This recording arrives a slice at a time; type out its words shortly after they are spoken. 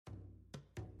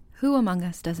Who among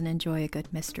us doesn't enjoy a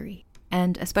good mystery?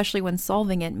 And especially when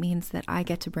solving it means that I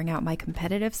get to bring out my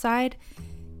competitive side,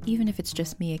 even if it's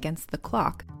just me against the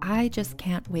clock. I just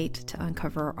can't wait to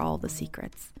uncover all the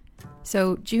secrets.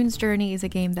 So June's Journey is a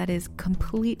game that is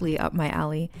completely up my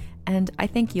alley, and I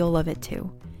think you'll love it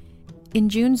too. In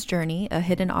June's Journey, a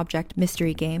hidden object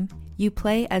mystery game, you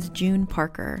play as June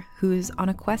Parker, who's on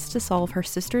a quest to solve her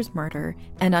sister's murder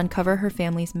and uncover her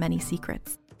family's many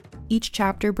secrets. Each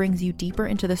chapter brings you deeper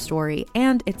into the story,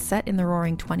 and it's set in the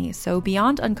Roaring '20s, so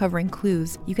beyond uncovering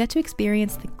clues, you get to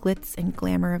experience the glitz and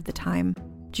glamour of the time.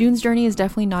 June's Journey is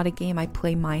definitely not a game I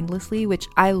play mindlessly, which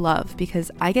I love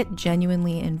because I get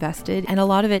genuinely invested, and a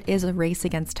lot of it is a race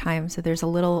against time, so there's a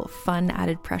little fun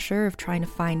added pressure of trying to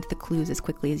find the clues as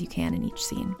quickly as you can in each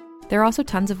scene. There are also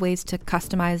tons of ways to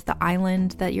customize the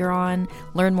island that you're on,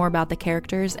 learn more about the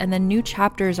characters, and then new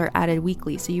chapters are added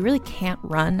weekly, so you really can't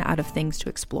run out of things to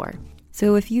explore.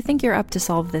 So if you think you're up to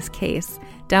solve this case,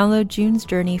 download June's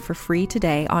Journey for free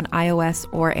today on iOS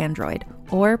or Android,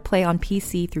 or play on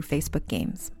PC through Facebook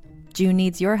Games. June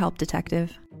needs your help,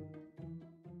 detective.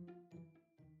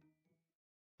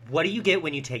 What do you get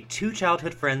when you take two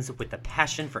childhood friends with a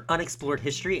passion for unexplored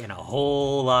history and a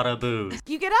whole lot of booze?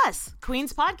 You get us,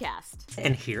 Queen's Podcast.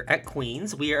 And here at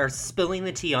Queen's, we are spilling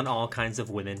the tea on all kinds of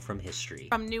women from history.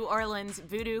 From New Orleans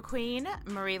voodoo queen,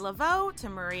 Marie Laveau, to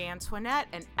Marie Antoinette,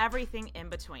 and everything in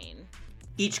between.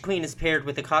 Each queen is paired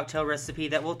with a cocktail recipe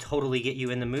that will totally get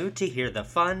you in the mood to hear the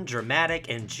fun, dramatic,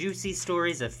 and juicy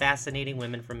stories of fascinating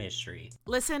women from history.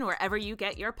 Listen wherever you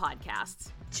get your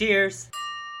podcasts. Cheers!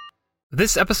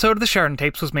 This episode of the Sheridan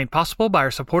Tapes was made possible by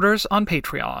our supporters on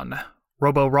Patreon.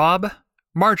 Robo Rob,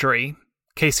 Marjorie,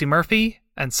 Casey Murphy,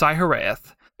 and Cy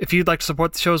Haraeth. If you'd like to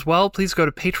support the show as well, please go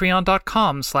to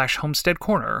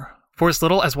patreon.com/homesteadcorner. For as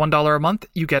little as $1 a month,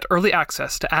 you get early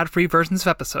access to ad-free versions of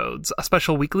episodes, a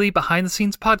special weekly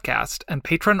behind-the-scenes podcast, and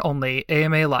patron-only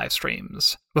AMA live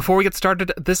streams. Before we get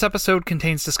started, this episode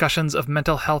contains discussions of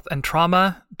mental health and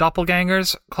trauma,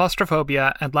 doppelgangers,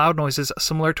 claustrophobia, and loud noises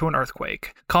similar to an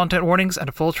earthquake. Content warnings and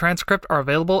a full transcript are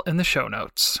available in the show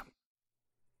notes.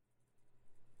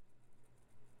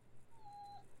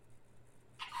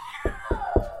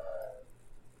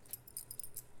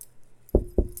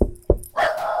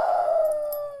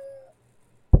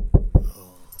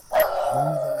 Who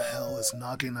the hell is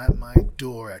knocking at my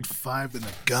door at 5 in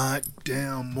the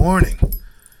goddamn morning?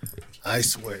 I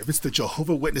swear, if it's the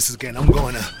Jehovah's Witnesses again, I'm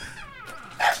going to...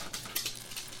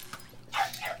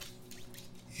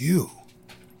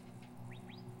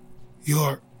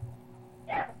 You're...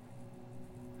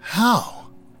 How?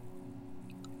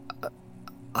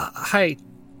 Hi,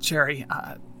 Jerry.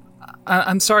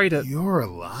 I'm sorry to... You're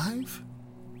alive?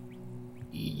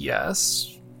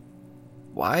 Yes.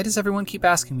 Why does everyone keep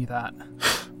asking me that?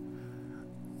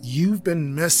 You've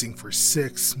been missing for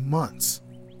 6 months.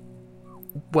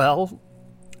 Well,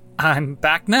 I'm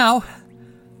back now.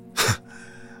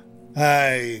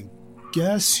 I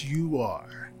guess you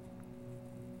are.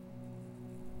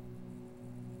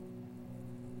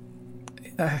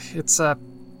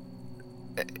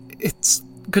 It's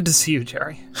good to see you,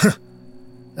 Jerry.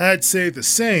 I'd say the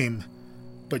same,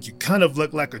 but you kind of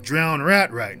look like a drowned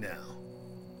rat right now.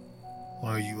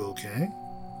 Are you okay?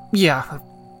 Yeah,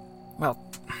 well,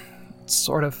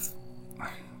 sort of.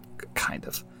 Kind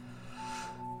of.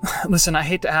 Listen, I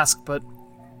hate to ask, but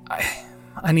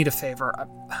I need a favor.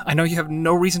 I know you have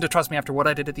no reason to trust me after what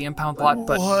I did at the impound lot,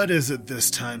 but... What is it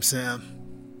this time, Sam?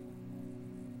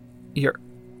 You're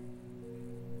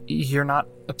not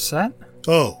upset?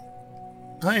 Oh,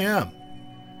 I am.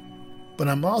 But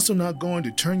I'm also not going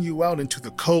to turn you out into the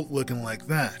cult looking like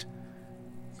that.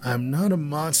 I'm not a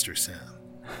monster, Sam.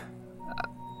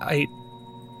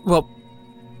 Well,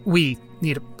 we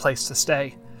need a place to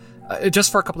stay.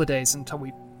 Just for a couple of days until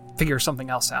we figure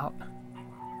something else out.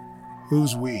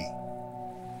 Who's we?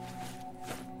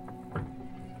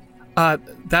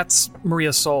 That's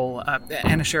Maria Soul,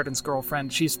 Anna Sheridan's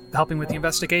girlfriend. She's helping with the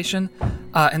investigation.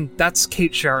 And that's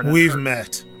Kate Sheridan. We've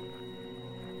met.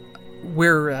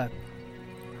 We're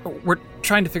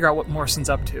trying to figure out what Morrison's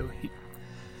up to.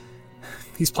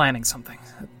 He's planning something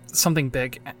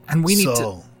big, and we need to...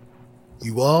 So,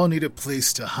 you all need a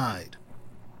place to hide.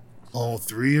 All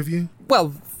 3 of you?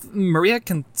 Well, Maria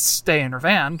can stay in her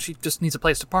van. She just needs a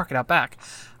place to park it out back.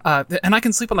 And I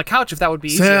can sleep on the couch if that would be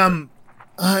easier. Sam,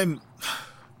 I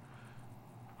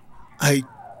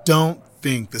don't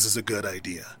think this is a good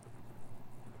idea.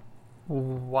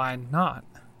 Why not?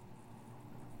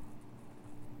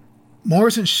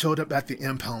 Morrison showed up at the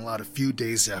impound lot a few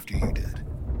days after you did.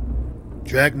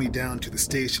 Dragged me down to the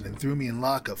station and threw me in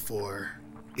lockup for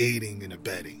aiding and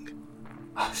abetting.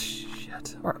 Oh, shit.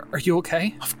 Shit. Are you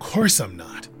okay? Of course I'm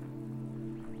not.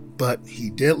 But he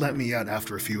did let me out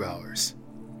after a few hours.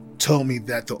 Told me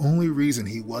that the only reason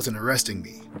he wasn't arresting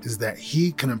me is that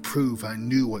he couldn't prove I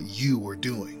knew what you were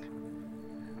doing.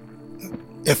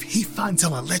 If he finds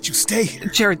out I let you stay here...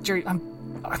 Jerry,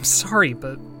 I'm sorry,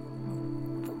 but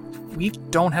we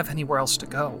don't have anywhere else to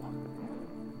go.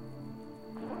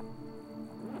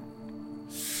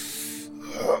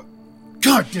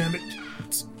 God damn it!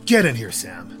 Get in here,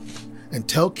 Sam. And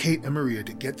tell Kate and Maria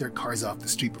to get their cars off the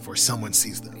street before someone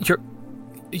sees them.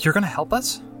 You're gonna help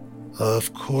us?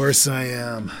 Of course I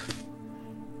am.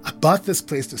 I bought this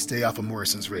place to stay off of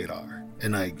Morrison's radar,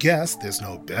 and I guess there's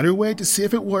no better way to see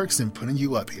if it works than putting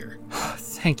you up here.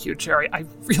 Thank you, Jerry. I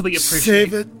really appreciate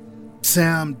Save it.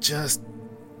 Sam, just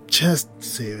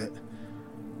save it.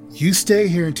 You stay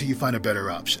here until you find a better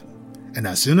option. And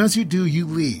as soon as you do, you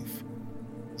leave.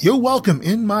 You're welcome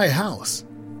in my house,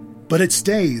 but it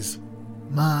stays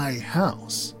my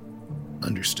house.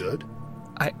 Understood?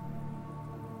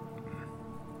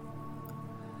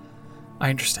 I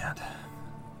understand.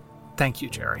 Thank you,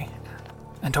 Jerry.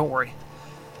 And don't worry.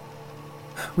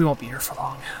 We won't be here for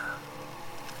long.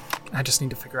 I just need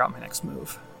to figure out my next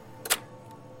move.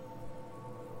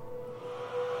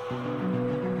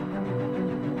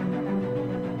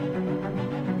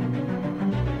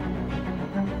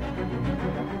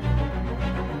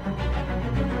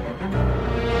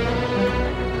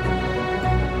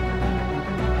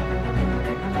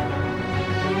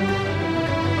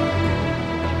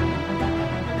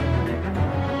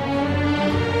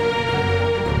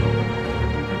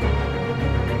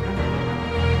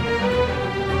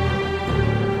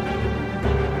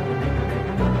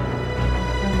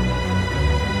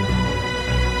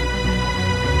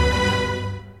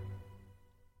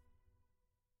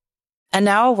 And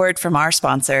now a word from our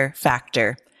sponsor,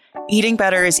 Factor. Eating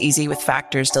better is easy with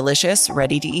Factor's delicious,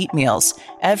 ready-to-eat meals.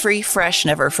 Every fresh,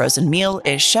 never-frozen meal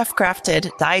is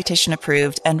chef-crafted,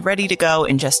 dietitian-approved, and ready to go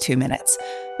in just 2 minutes.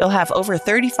 You'll have over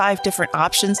 35 different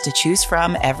options to choose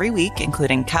from every week,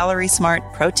 including Calorie Smart,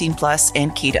 Protein Plus,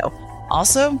 and Keto.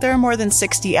 Also, there are more than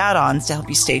 60 add-ons to help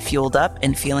you stay fueled up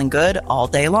and feeling good all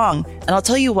day long. And I'll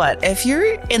tell you what, if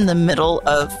you're in the middle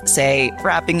of, say,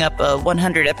 wrapping up a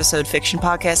 100-episode fiction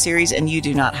podcast series and you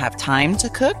do not have time to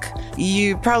cook,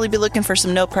 you'd probably be looking for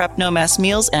some no-prep, no-mess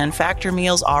meals, and Factor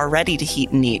meals are ready to heat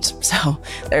and eat. So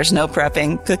there's no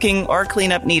prepping, cooking, or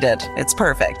cleanup needed. It's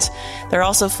perfect. They're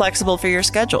also flexible for your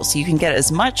schedule, so you can get as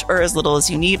much or as little as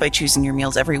you need by choosing your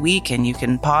meals every week, and you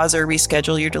can pause or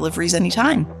reschedule your deliveries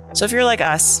anytime. So if you're like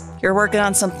us, you're working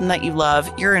on something that you love,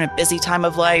 you're in a busy time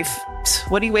of life,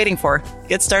 what are you waiting for?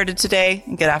 Get started today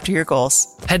and get after your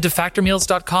goals. Head to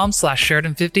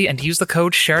factormeals.com/Sheridan50 and use the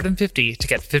code Sheridan50 to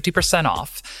get 50%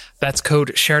 off. That's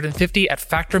code Sheridan50 at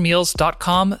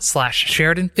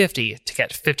factormeals.com/Sheridan50 to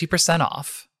get 50%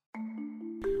 off.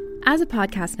 As a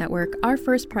podcast network, our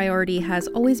first priority has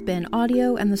always been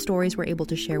audio and the stories we're able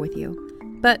to share with you.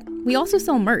 But we also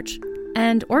sell merch,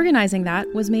 and organizing that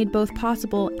was made both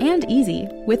possible and easy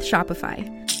with Shopify.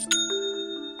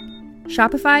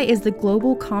 Shopify is the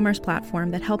global commerce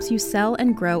platform that helps you sell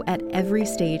and grow at every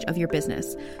stage of your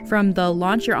business, from the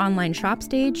launch your online shop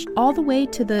stage all the way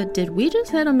to the did we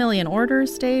just hit 1 million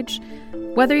orders stage.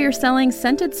 Whether you're selling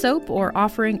scented soap or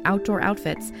offering outdoor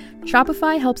outfits,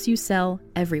 Shopify helps you sell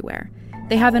everywhere.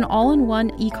 They have an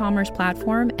all-in-one e-commerce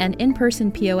platform and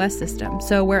in-person POS system,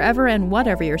 so wherever and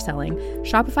whatever you're selling,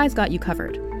 Shopify's got you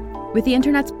covered. With the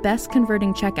internet's best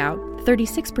converting checkout,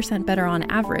 36% better on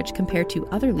average compared to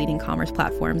other leading commerce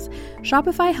platforms,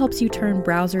 Shopify helps you turn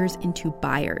browsers into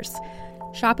buyers.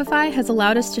 Shopify has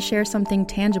allowed us to share something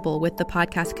tangible with the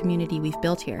podcast community we've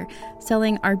built here,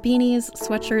 selling our beanies,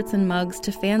 sweatshirts, and mugs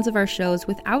to fans of our shows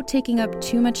without taking up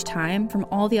too much time from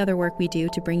all the other work we do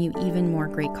to bring you even more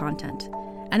great content.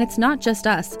 And it's not just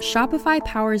us. Shopify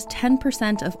powers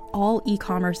 10% of all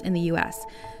e-commerce in the US.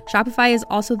 Shopify is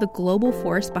also the global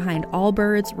force behind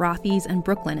Allbirds, Rothy's, and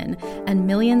Brooklinen, and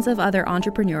millions of other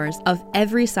entrepreneurs of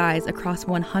every size across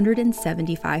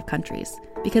 175 countries.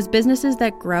 Because businesses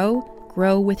that grow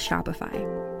with Shopify.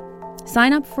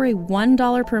 Sign up for a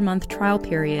 $1 per month trial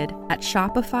period at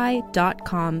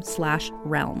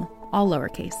shopify.com/realm, all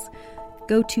lowercase.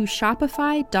 Go to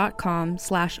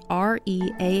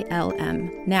shopify.com/REALM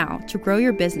now to grow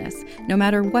your business, no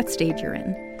matter what stage you're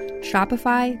in.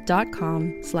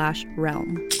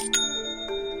 Shopify.com/realm.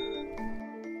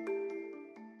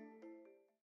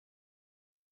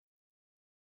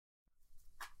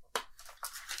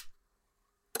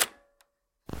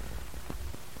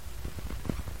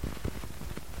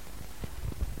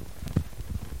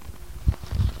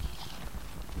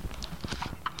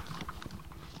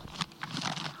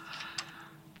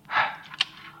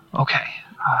 Okay,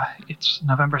 it's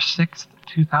November 6th,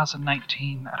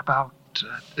 2019 at about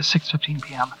 6:15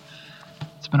 p.m.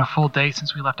 It's been a full day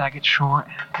since we left Agate Shore,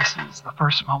 and this is the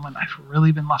first moment I've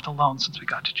really been left alone since we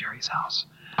got to Jerry's house.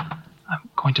 I'm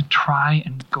going to try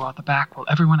and go out the back while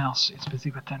everyone else is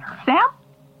busy with dinner. Sam?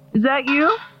 Is that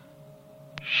you?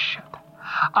 Shit.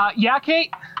 Yeah,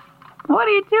 Kate? What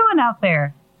are you doing out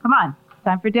there? Come on,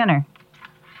 time for dinner.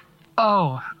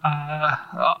 Oh,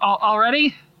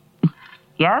 already?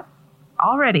 Yes?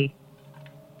 Already.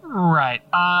 Right.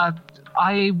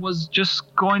 I was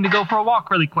just going to go for a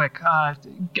walk really quick.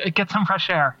 Get some fresh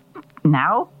air.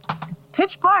 Now? It's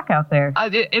pitch black out there.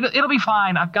 It'll be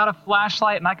fine. I've got a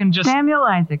flashlight and I can just... Samuel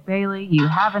Isaac Bailey, you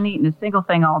haven't eaten a single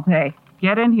thing all day.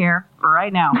 Get in here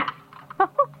right now.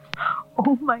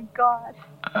 Oh my God.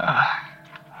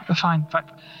 Fine.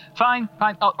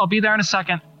 I'll be there in a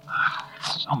second.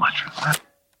 So much for that.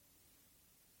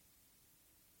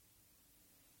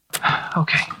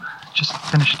 Okay, just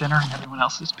finished dinner and everyone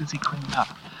else is busy cleaning up.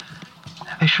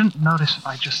 They shouldn't notice if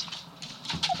I just...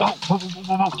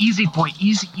 Whoa, easy boy,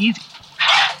 easy.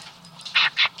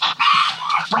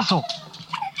 Russell,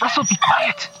 be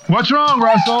quiet. What's wrong,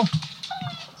 Russell?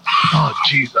 Oh,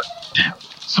 jeez. Damn.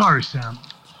 Sorry, Sam.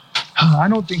 I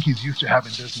don't think he's used to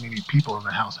having this many people in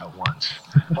the house at once.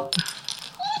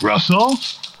 Russell?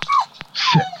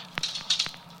 Sit.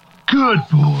 Good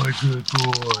boy.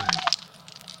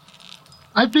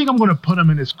 I think I'm going to put him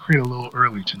in his crate a little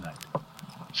early tonight.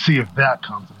 See if that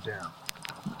calms him down.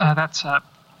 That's a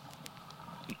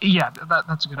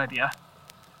good idea.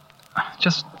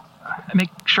 Just make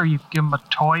sure you give him a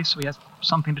toy so he has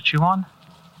something to chew on.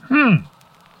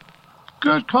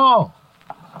 Good call.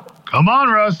 Come on,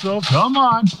 Russell, come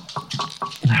on.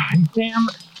 Hey, Sam,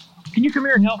 can you come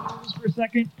here and help me just for a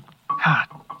second? God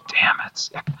damn it.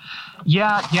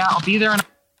 Yeah, I'll be there in...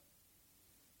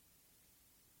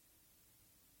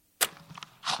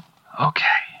 Okay,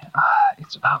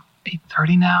 it's about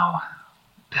 8:30 now.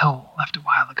 Bill left a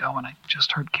while ago and I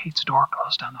just heard Kate's door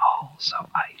close down the hall, so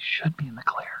I should be in the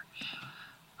clear.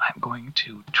 I'm going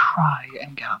to try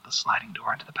and get out the sliding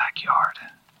door into the backyard.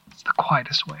 It's the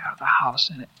quietest way out of the house,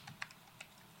 and it...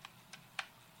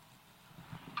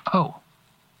 Oh.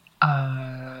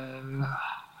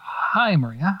 Hi,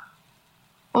 Maria.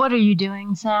 What are you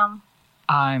doing, Sam?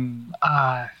 I'm,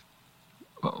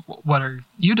 what are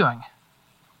you doing?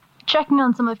 Checking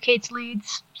on some of Kate's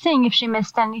leads, seeing if she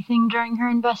missed anything during her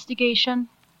investigation.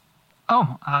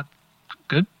 Oh,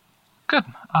 good.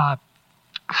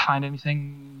 Find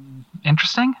anything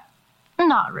interesting?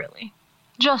 Not really.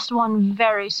 Just one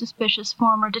very suspicious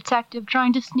former detective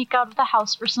trying to sneak out of the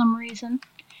house for some reason.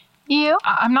 You?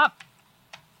 I'm not...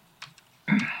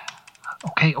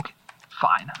 Okay,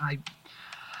 fine. I'm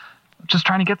just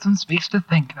trying to get some space to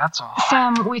think, that's all.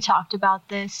 Sam, we talked about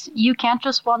this. You can't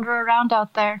just wander around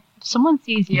out there. If someone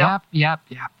sees you... Yep.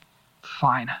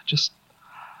 Fine. Just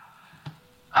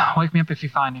wake me up if you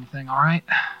find anything, all right?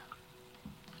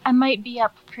 I might be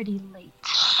up pretty late.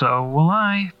 So will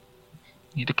I.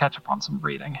 Need to catch up on some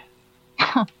reading.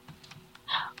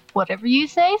 Whatever you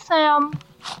say, Sam.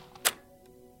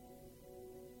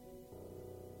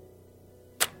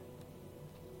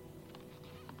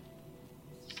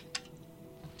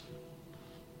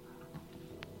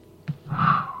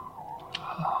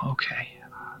 Okay.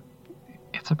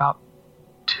 It's about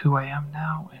 2 a.m.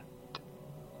 now,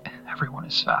 and everyone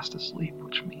is fast asleep,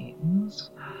 which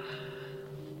means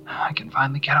I can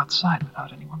finally get outside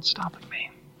without anyone stopping me.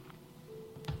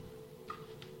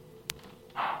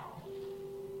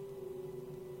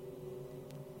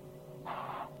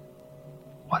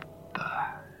 What the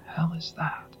hell is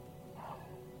that?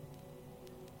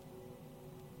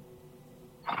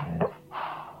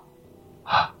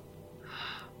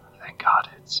 Thank God,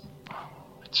 it's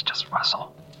just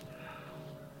Russell.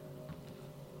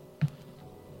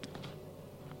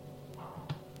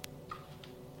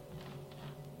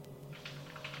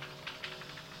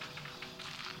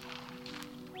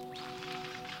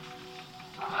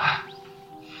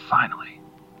 Finally.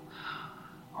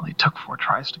 Only took 4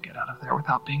 tries to get out of there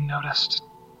without being noticed.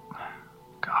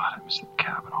 God, I miss the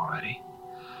cabin already.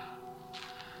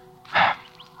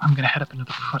 I'm gonna head up into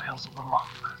the foothills a little.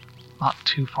 Not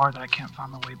too far that I can't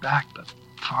find my way back, but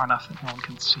far enough that no one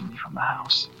can see me from the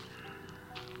house.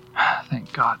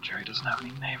 Thank God Jerry doesn't have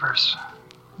any neighbors.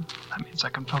 That means I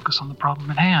can focus on the problem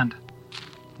at hand.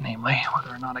 Namely,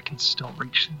 whether or not I can still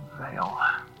reach the Vale.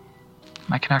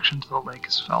 My connection to the lake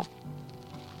has felt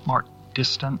more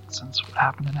distant since what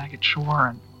happened in Agate Shore,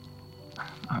 and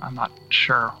I'm not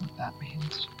sure what that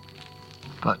means.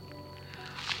 But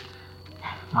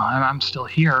well, I'm still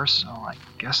here, so I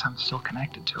guess I'm still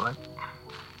connected to it.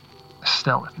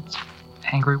 Still, if it's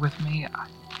angry with me,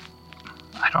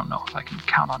 I don't know if I can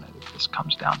count on it if this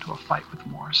comes down to a fight with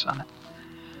Morrison.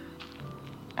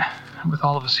 With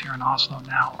all of us here in Oslo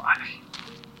now, I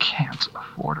can't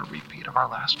afford a repeat of our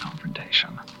last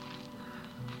confrontation.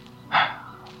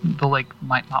 The lake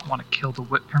might not want to kill the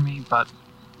whip for me, but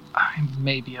I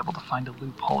may be able to find a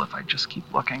loophole if I just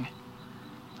keep looking.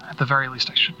 At the very least,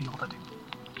 I should be able to do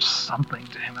something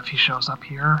to him if he shows up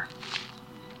here.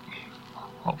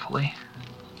 Hopefully.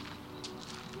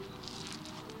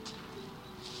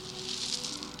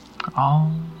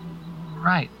 All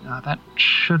right, that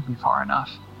should be far enough.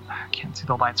 I can't see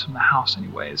the lights from the house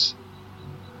anyways.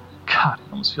 God,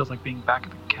 it almost feels like being back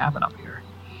at the cabin up here.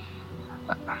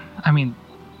 I mean,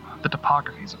 the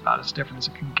topography's about as different as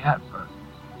it can get, but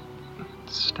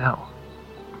still.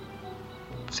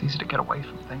 It's easy to get away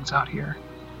from things out here.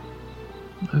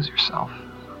 Lose yourself.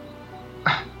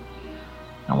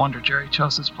 No wonder Jerry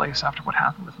chose this place after what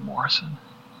happened with Morrison.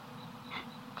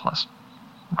 Plus,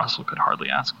 Russell could hardly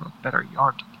ask for a better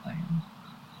yard to play in.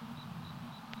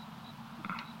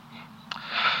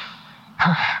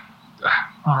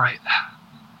 All right.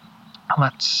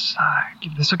 Let's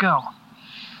give this a go.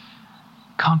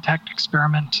 Contact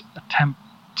experiment attempt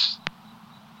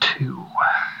 2.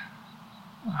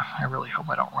 I really hope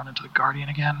I don't run into the Guardian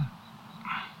again.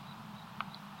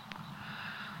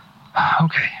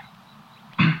 Okay.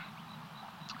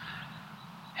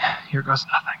 Here goes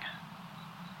nothing.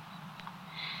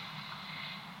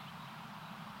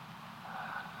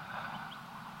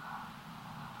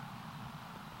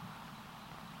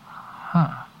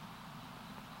 Huh.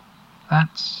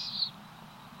 That's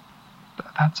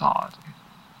odd.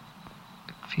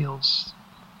 It feels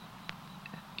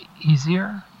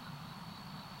easier.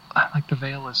 Like the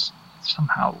veil is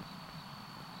somehow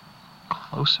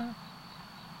closer.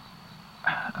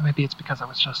 Maybe it's because I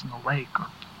was just in the lake, or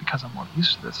because I'm more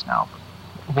used to this now,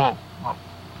 but... Whoa.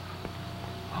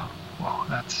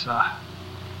 That's,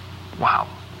 wow.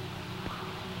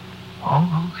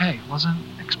 Oh, okay, wasn't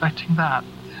expecting that.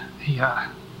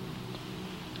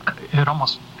 It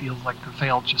almost feels like the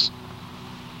veil just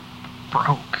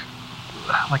broke.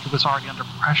 Like it was already under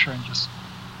pressure and just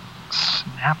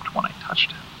snapped when I touched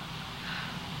it.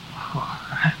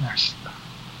 And there's...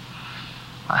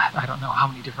 I don't know how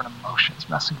many different emotions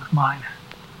messing with mine.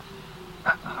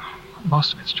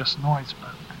 Most of it's just noise,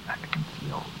 but I can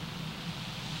feel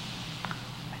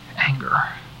anger,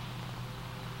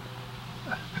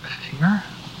 fear,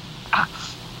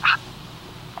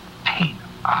 pain,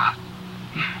 a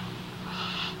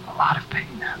lot of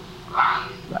pain.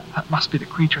 That must be the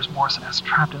creatures Morrison has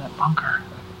trapped in that bunker.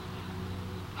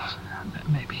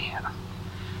 Maybe.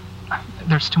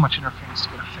 There's too much interference to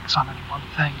get a fix on any one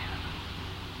thing.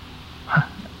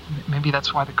 Maybe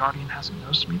that's why the Guardian hasn't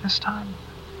noticed me this time.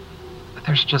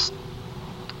 There's just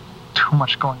too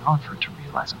much going on for it to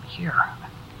realize I'm here.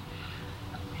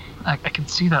 I can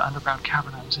see that underground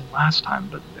cavern I was in last time,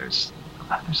 but there's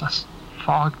less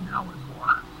fog now and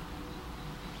more.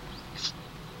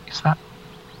 Is that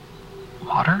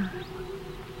water?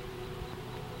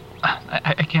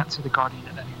 I can't see the Guardian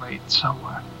at any rate, so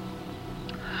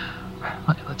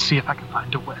let's see if I can find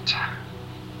DeWitt.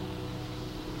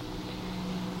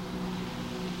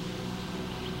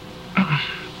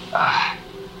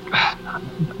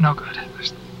 No good.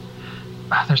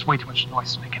 There's way too much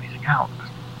noise to make anything out.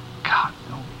 God,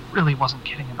 Bill really wasn't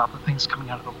kidding about the things coming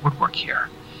out of the woodwork here.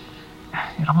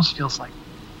 It almost feels like...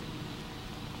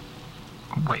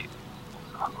 Wait,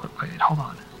 hold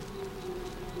on.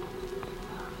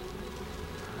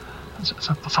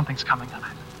 Something's coming.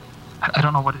 I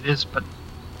don't know what it is, but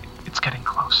it's getting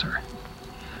closer.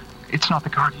 It's not the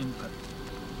Guardian, but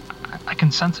I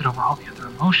can sense it over all the other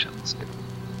emotions.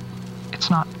 It's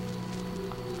not...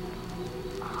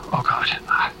 Oh God.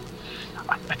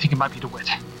 I think it might be DeWitt.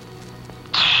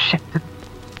 Shit.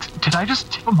 Did I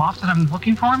just tip him off that I'm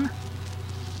looking for him?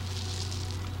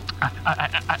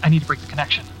 I need to break the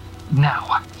connection.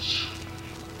 Now.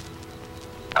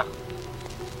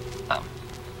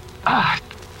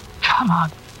 Come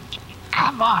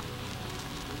on.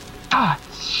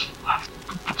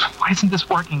 Why isn't this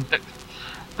working?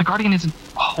 The Guardian isn't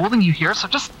holding you here, so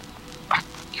just...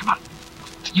 Come on.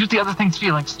 Use the other thing's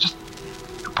feelings. Just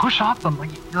push off them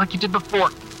like you did before.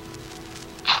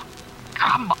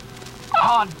 Come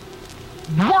on.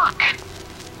 Work!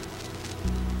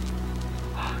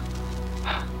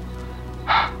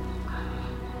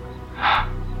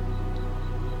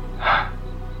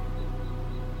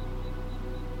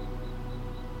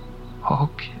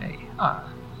 Okay.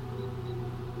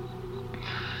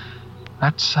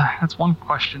 That's one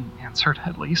question answered,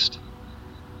 at least.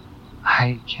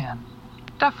 I can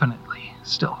definitely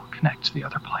still connect to the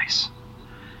other place.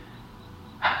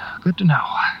 Good to know.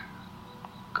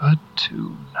 Good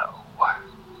to know.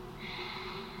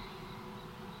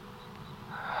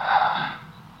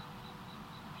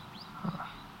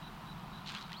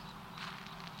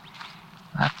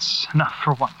 That's enough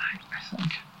for one night, I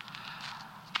think.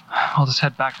 I'll just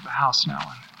head back to the house now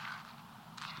and,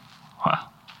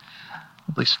 well,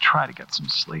 at least try to get some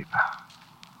sleep.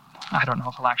 I don't know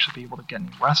if I'll actually be able to get any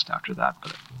rest after that,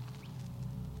 but...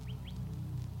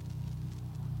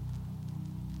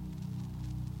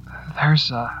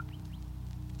 There's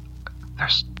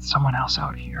someone else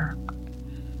out here.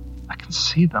 I can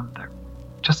see them. They're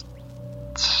just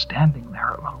standing there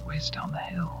a little ways down the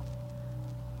hill.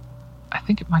 I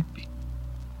think it might be...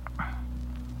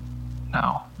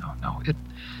 No. It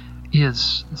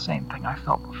is the same thing I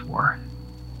felt before.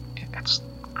 It's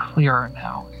clearer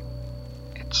now.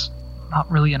 It's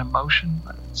not really an emotion,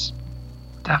 but it's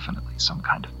definitely some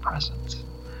kind of presence.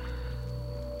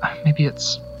 Maybe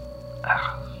it's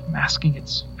masking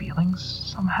its feelings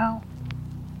somehow?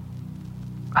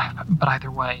 But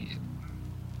either way,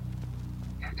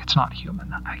 it's not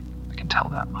human. I can tell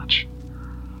that much.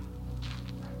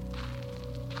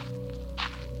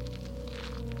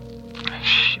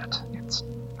 Shit, it's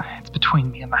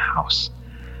between me and the house.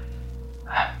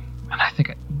 And I think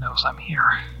it knows I'm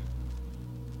here.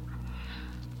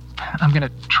 I'm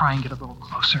gonna try and get a little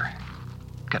closer.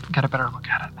 Get a better look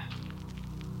at it.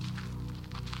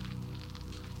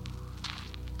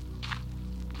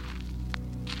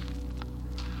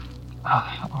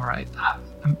 Alright.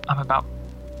 I'm about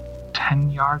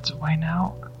 10 yards away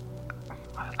now.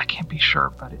 I can't be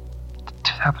sure, but it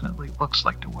definitely looks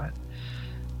like DeWitt.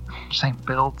 Same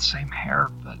build, same hair,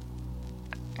 but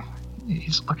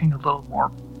he's looking a little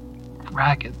more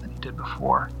ragged than he did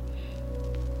before.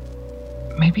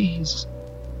 Maybe he's...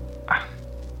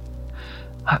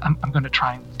 I'm going to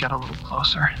try and get a little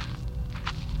closer.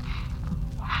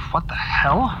 What the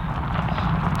hell?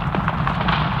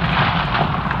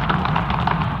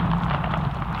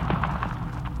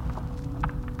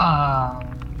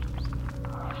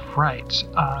 Right.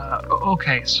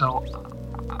 Okay, so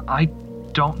I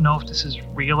don't know if this is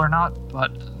real or not,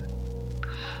 but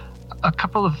a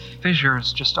couple of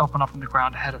fissures just open up in the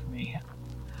ground ahead of me.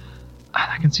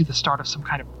 I can see the start of some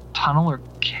kind of tunnel or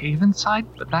cave inside,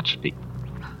 but that should be...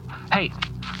 Hey!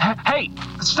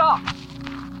 Stop!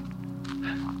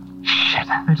 Shit,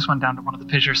 they just went down to one of the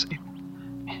fissures.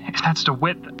 If that's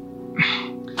DeWitt...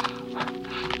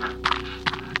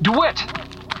 DeWitt!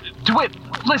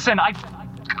 Listen, I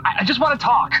just want to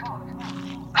talk.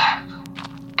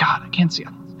 God, I can't see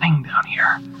a thing down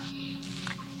here.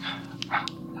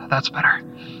 That's better.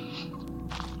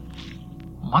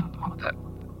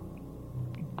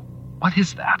 What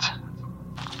is that?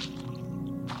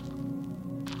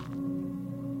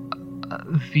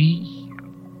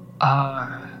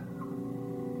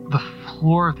 The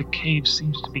floor of the cave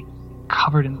seems to be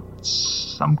covered in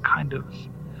some kind of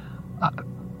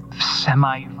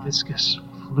semi-viscous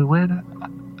fluid.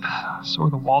 So are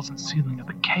the walls and ceiling of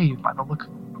the cave by the look of...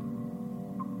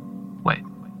 Wait,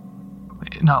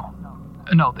 no,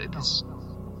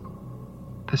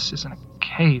 this isn't a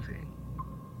cave.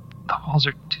 The walls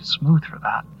are too smooth for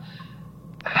that.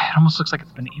 It almost looks like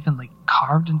it's been evenly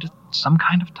carved into some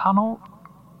kind of tunnel.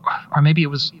 Or maybe it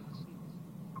was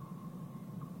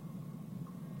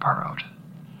burrowed.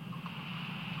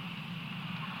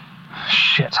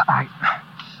 Shit, I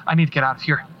need to get out of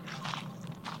here.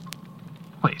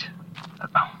 Wait,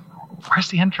 where's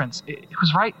the entrance? It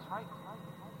was right...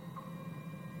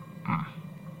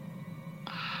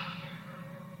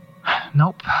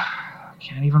 Nope.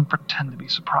 Can't even pretend to be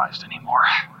surprised anymore.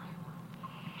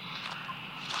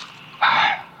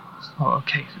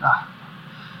 Okay.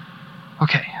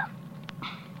 Okay.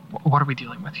 What are we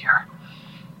dealing with here?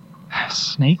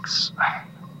 Snakes?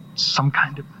 Some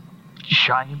kind of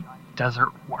giant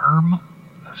desert worm?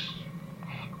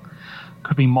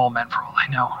 Could be mole men for all I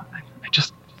know.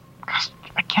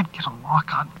 I can't get a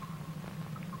lock on...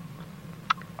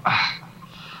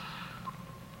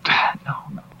 No.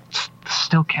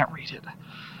 Still can't read it.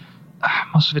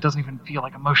 Most of it doesn't even feel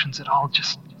like emotions at all,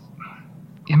 just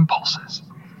impulses.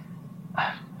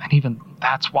 And even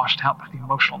that's washed out by the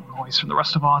emotional noise from the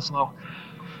rest of Oslo.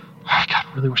 God,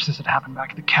 really wish this had happened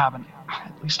back at the cabin.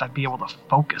 At least I'd be able to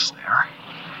focus there.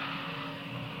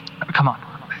 Come on.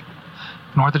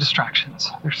 Ignore the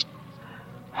distractions. There's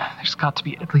got to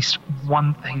be at least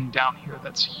one thing down here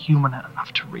that's human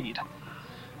enough to read.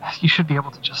 You should be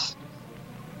able to just...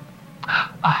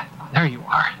 there you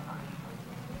are.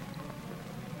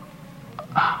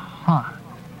 Huh.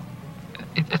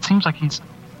 seems like he's,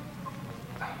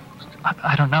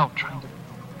 I don't know, trying to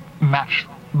match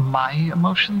my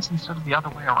emotions instead of the other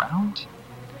way around.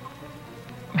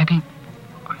 Maybe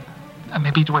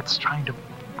DeWitt's trying to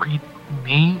read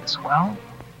me as well.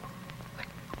 Like,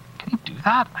 can he do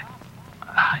that?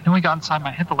 I know he got inside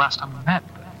my head the last time we met,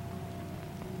 but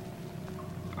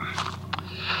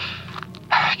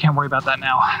I can't worry about that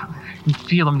now. I can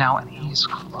feel him now, and he's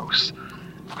close.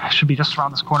 I should be just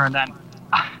around this corner, and then...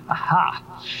 Aha!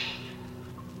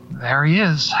 There he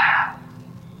is.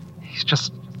 He's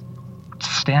just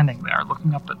standing there,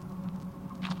 looking up at...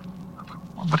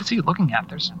 What is he looking at?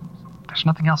 There's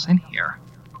nothing else in here.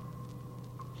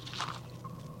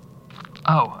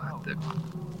 Oh,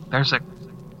 there's a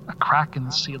crack in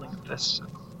the ceiling of this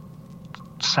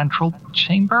central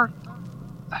chamber?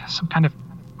 Some kind of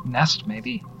nest,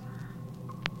 maybe?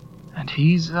 And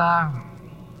he's,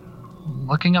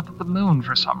 looking up at the moon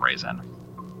for some reason.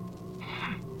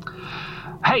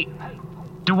 Hey,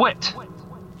 DeWitt!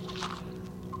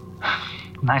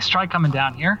 Nice try coming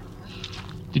down here.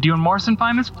 Did you and Morrison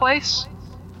find this place?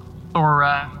 Or,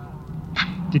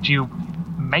 did you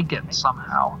make it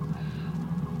somehow?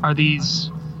 Are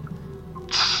these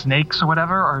snakes or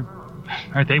whatever, or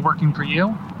are they working for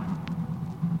you?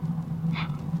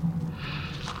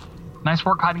 Nice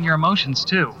work hiding your emotions,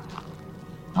 too.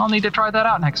 I'll need to try that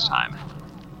out next time.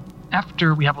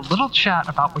 After we have a little chat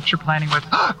about what you're planning with...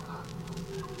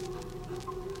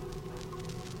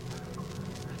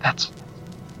 That's...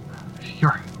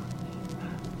 You're...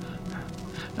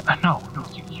 No,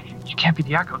 you can't be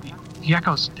the Echo. The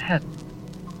Echo's dead.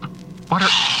 What are...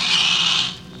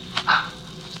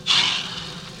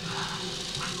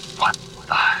 What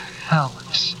the hell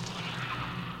is...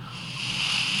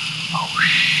 Oh,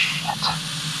 shit.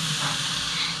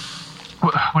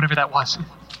 Whatever that was.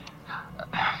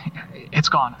 It's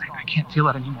gone. I can't feel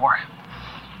it anymore.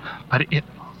 But it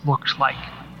looked like...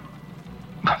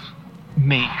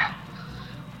 me.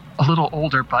 A little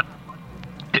older, but...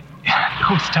 It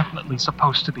was definitely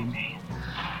supposed to be me.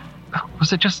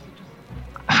 Was it just...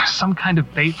 some kind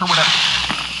of bait for whatever...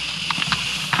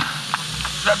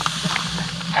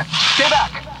 Stay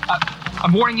back!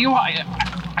 I'm warning you, I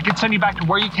can send you back to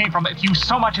where you came from if you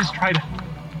so much as try to...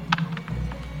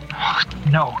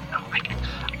 No, I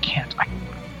can't.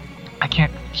 I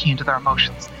can't key into their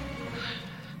emotions.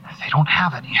 They don't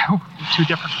have any. They're too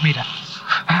different for me to...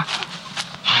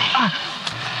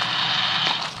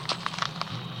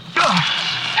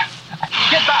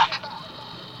 Get back!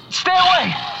 Stay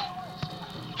away!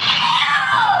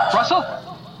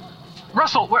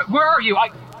 Russell, where are you?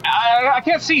 I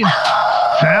can't see you.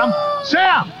 Sam,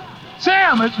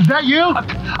 is that you?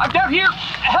 I'm down here.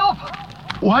 Help!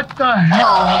 What the hell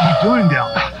are you doing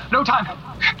down there? No time.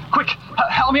 Quick,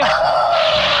 help me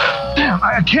out. Damn,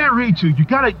 I can't reach you. You're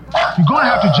gonna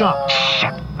have to jump.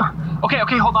 Shit.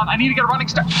 Okay, hold on. I need to get a running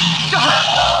start.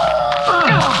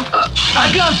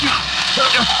 I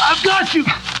got you.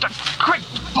 Quick,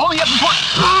 pull me up before...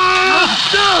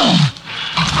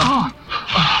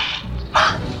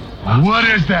 What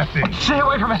is that thing? Stay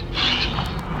away from it.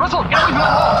 Russell, get away from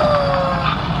that wall.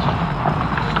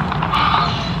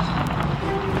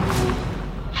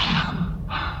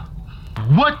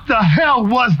 What the hell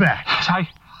was that? I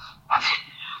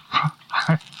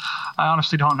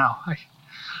honestly don't know.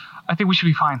 I think we should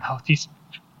be fine, though. These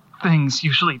things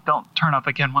usually don't turn up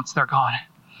again once they're gone.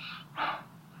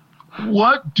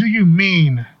 What do you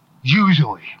mean,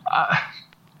 usually?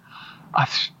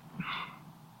 I've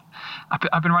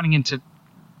been running into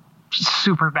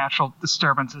supernatural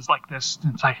disturbances like this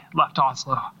since I left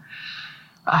Oslo.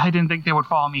 I didn't think they would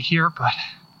follow me here, but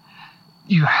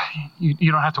you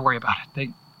don't have to worry about it.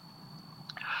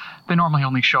 They normally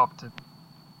only show up to,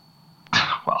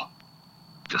 well,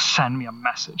 to send me a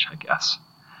message, I guess.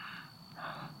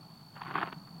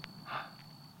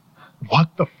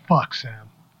 What the fuck, Sam?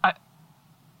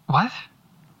 What?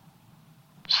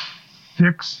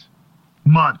 6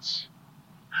 months.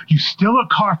 You steal a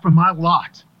car from my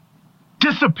lot,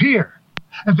 disappear,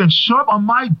 and then show up on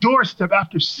my doorstep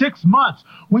after 6 months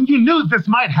when you knew this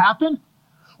might happen?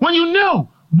 When you knew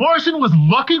Morrison was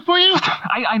looking for you?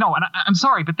 I know, and I'm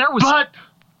sorry, but there was... But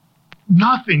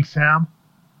nothing, Sam.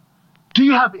 Do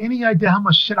you have any idea how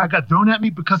much shit I got thrown at me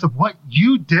because of what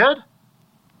you did?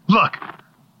 Look,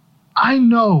 I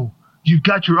know you've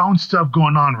got your own stuff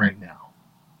going on right now,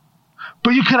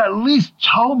 but you could at least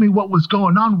tell me what was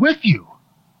going on with you.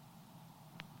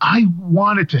 I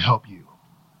wanted to help you.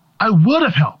 I would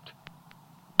have helped.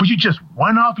 But you just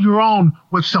went off your own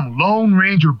with some Lone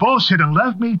Ranger bullshit and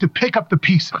left me to pick up the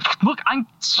pieces. Look, I'm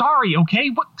sorry,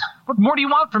 okay? What more do you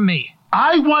want from me?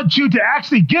 I want you to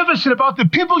actually give a shit about the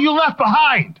people you left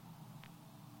behind.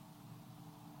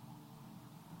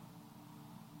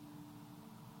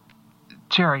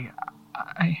 Jerry,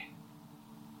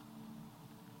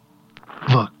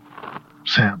 Look,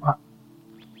 Sam,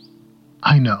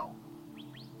 I know.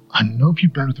 I know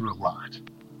you've been through a lot.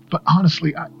 But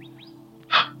honestly, I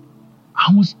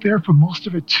was there for most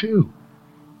of it too.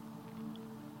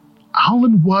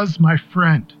 Alan was my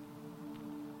friend.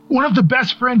 One of the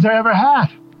best friends I ever had.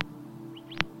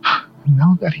 And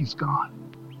now that he's gone,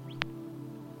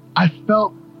 I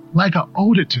felt like I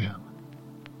owed it to him.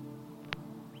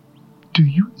 Do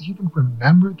you even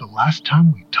remember the last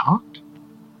time we talked?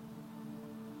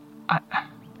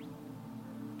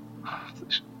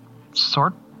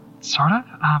 Sorta.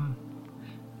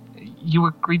 You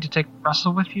agreed to take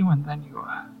Russell with you, and then you,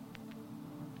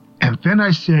 And then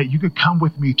I said you could come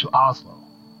with me to Oslo.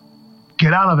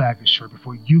 Get out of Akershire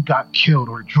before you got killed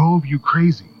or it drove you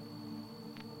crazy.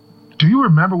 Do you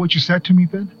remember what you said to me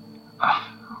then?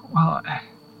 Well,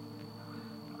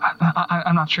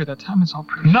 I'm not sure. That time is all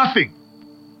pretty... Nothing.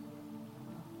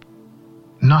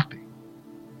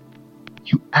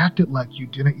 You acted like you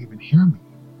didn't even hear me.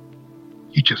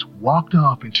 You just walked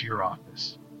off into your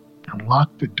office and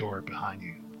locked the door behind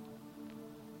you.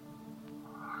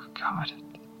 Oh, God.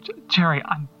 Jerry,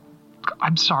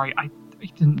 I'm sorry. I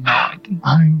didn't know.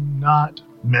 I'm not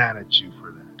mad at you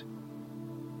for that.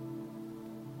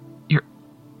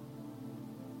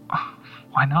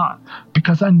 Why not?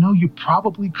 Because I know you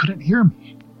probably couldn't hear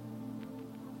me.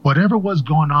 Whatever was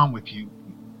going on with you,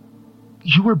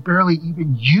 you were barely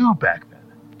even you back then.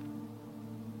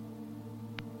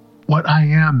 What I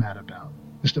am mad about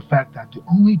is the fact that the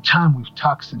only time we've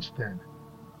talked since then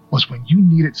was when you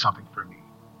needed something from me,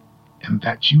 and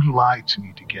that you lied to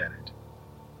me to get it.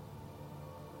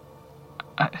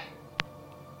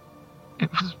 It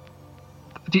was...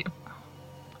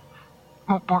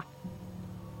 More...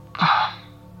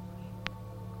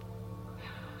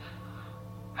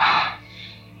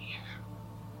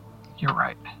 You're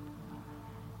right.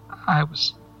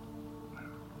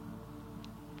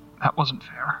 That wasn't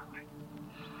fair.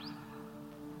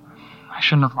 I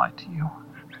shouldn't have lied to you.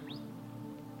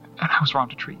 And I was wrong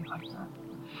to treat you like that.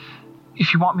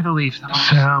 If you want me to leave, then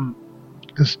Sam,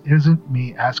 this isn't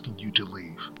me asking you to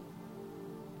leave.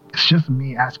 It's just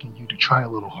me asking you to try a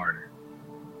little harder.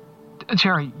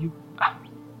 Jerry,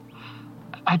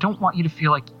 I don't want you to feel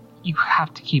like you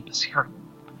have to keep us here.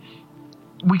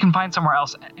 We can find somewhere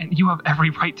else, and you have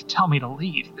every right to tell me to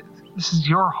leave. This is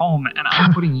your home, and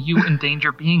I'm putting you in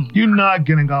danger being here. You're not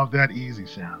getting off that easy,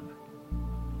 Sam.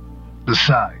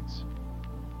 Besides,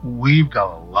 we've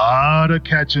got a lot of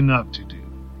catching up to do.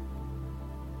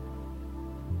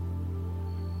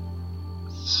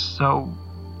 So,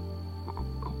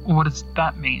 what does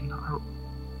that mean?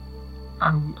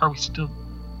 Are we still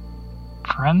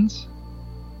friends?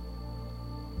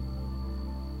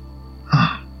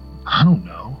 I don't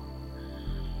know.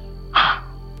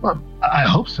 Well, I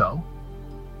hope so.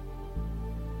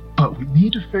 But we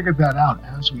need to figure that out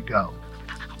as we go.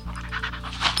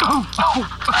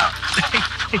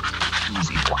 Hey,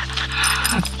 easy boy.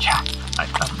 Yeah, I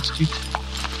missed you too.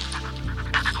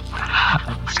 I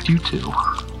missed you too.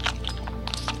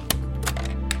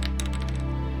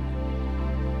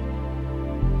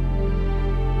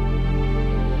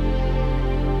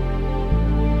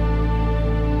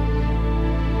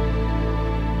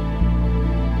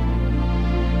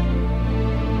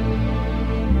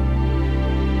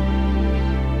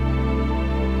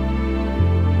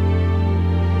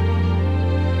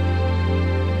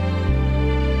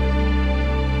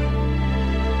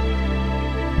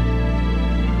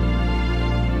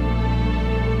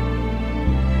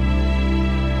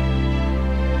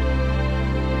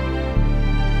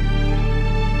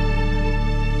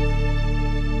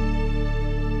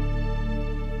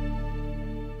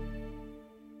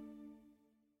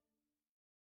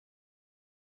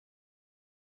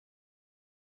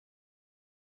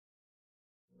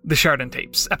 The Sheridan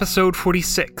Tapes, Episode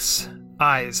 46,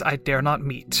 Eyes I Dare Not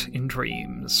Meet in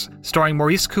Dreams. Starring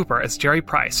Maurice Cooper as Jerry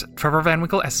Price, Trevor Van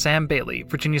Winkle as Sam Bailey,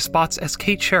 Virginia Spots as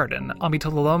Kate Sheridan, Amita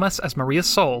Lomas as Maria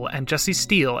Soul, and Jesse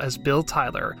Steele as Bill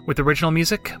Tyler, with original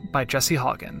music by Jesse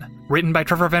Haugen. Written by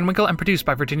Trevor Van Winkle and produced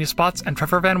by Virginia Spots and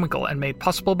Trevor Van Winkle, and made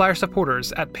possible by our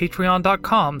supporters at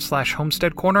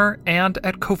patreon.com/homesteadcorner and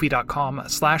at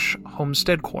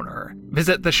ko-fi.com/homesteadcorner.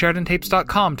 Visit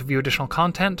thesheridantapes.com to view additional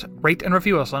content, rate and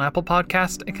review us on Apple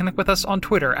Podcasts, and connect with us on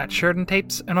Twitter at Sheridan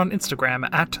Tapes and on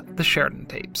Instagram at The Sheridan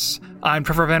Tapes. I'm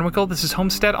Trevor Van Winkle, this is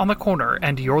Homestead on the Corner,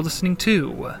 and you're listening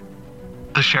to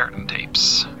The Sheridan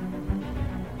Tapes.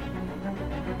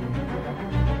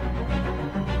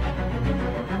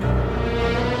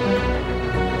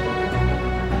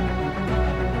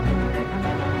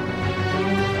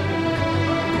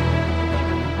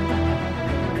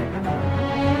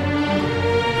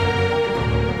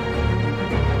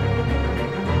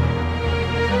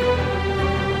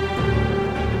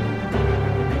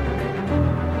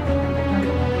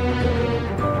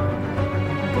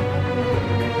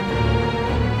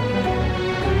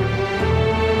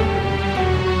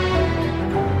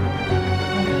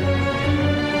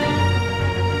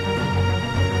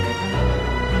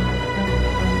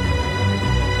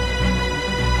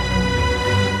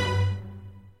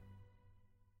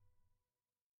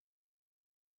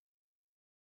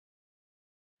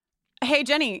 Hey,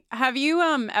 Jenny, have you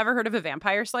ever heard of a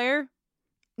vampire slayer?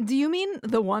 Do you mean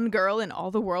the one girl in all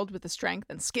the world with the strength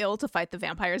and skill to fight the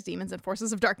vampires, demons, and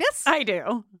forces of darkness? I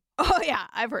do. Oh, yeah,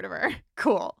 I've heard of her.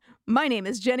 Cool. My name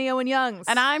is Jenny Owen Youngs.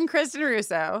 And I'm Kristen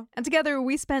Russo. And together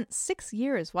we spent 6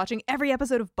 years watching every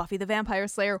episode of Buffy the Vampire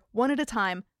Slayer one at a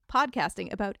time,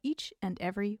 podcasting about each and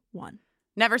every one.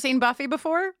 Never seen Buffy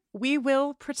before? We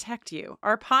will protect you.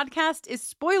 Our podcast is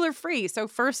spoiler-free, so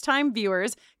first-time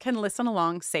viewers can listen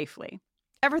along safely.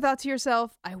 Ever thought to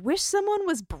yourself, I wish someone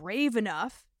was brave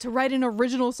enough to write an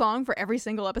original song for every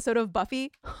single episode of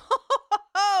Buffy?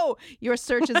 Your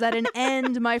search is at an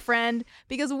end, my friend,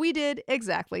 because we did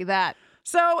exactly that.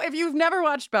 So if you've never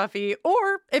watched Buffy,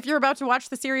 or if you're about to watch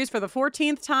the series for the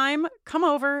 14th time, come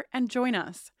over and join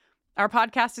us. Our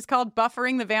podcast is called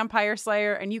Buffering the Vampire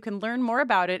Slayer, and you can learn more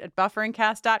about it at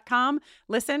bufferingcast.com.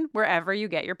 Listen wherever you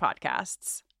get your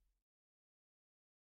podcasts.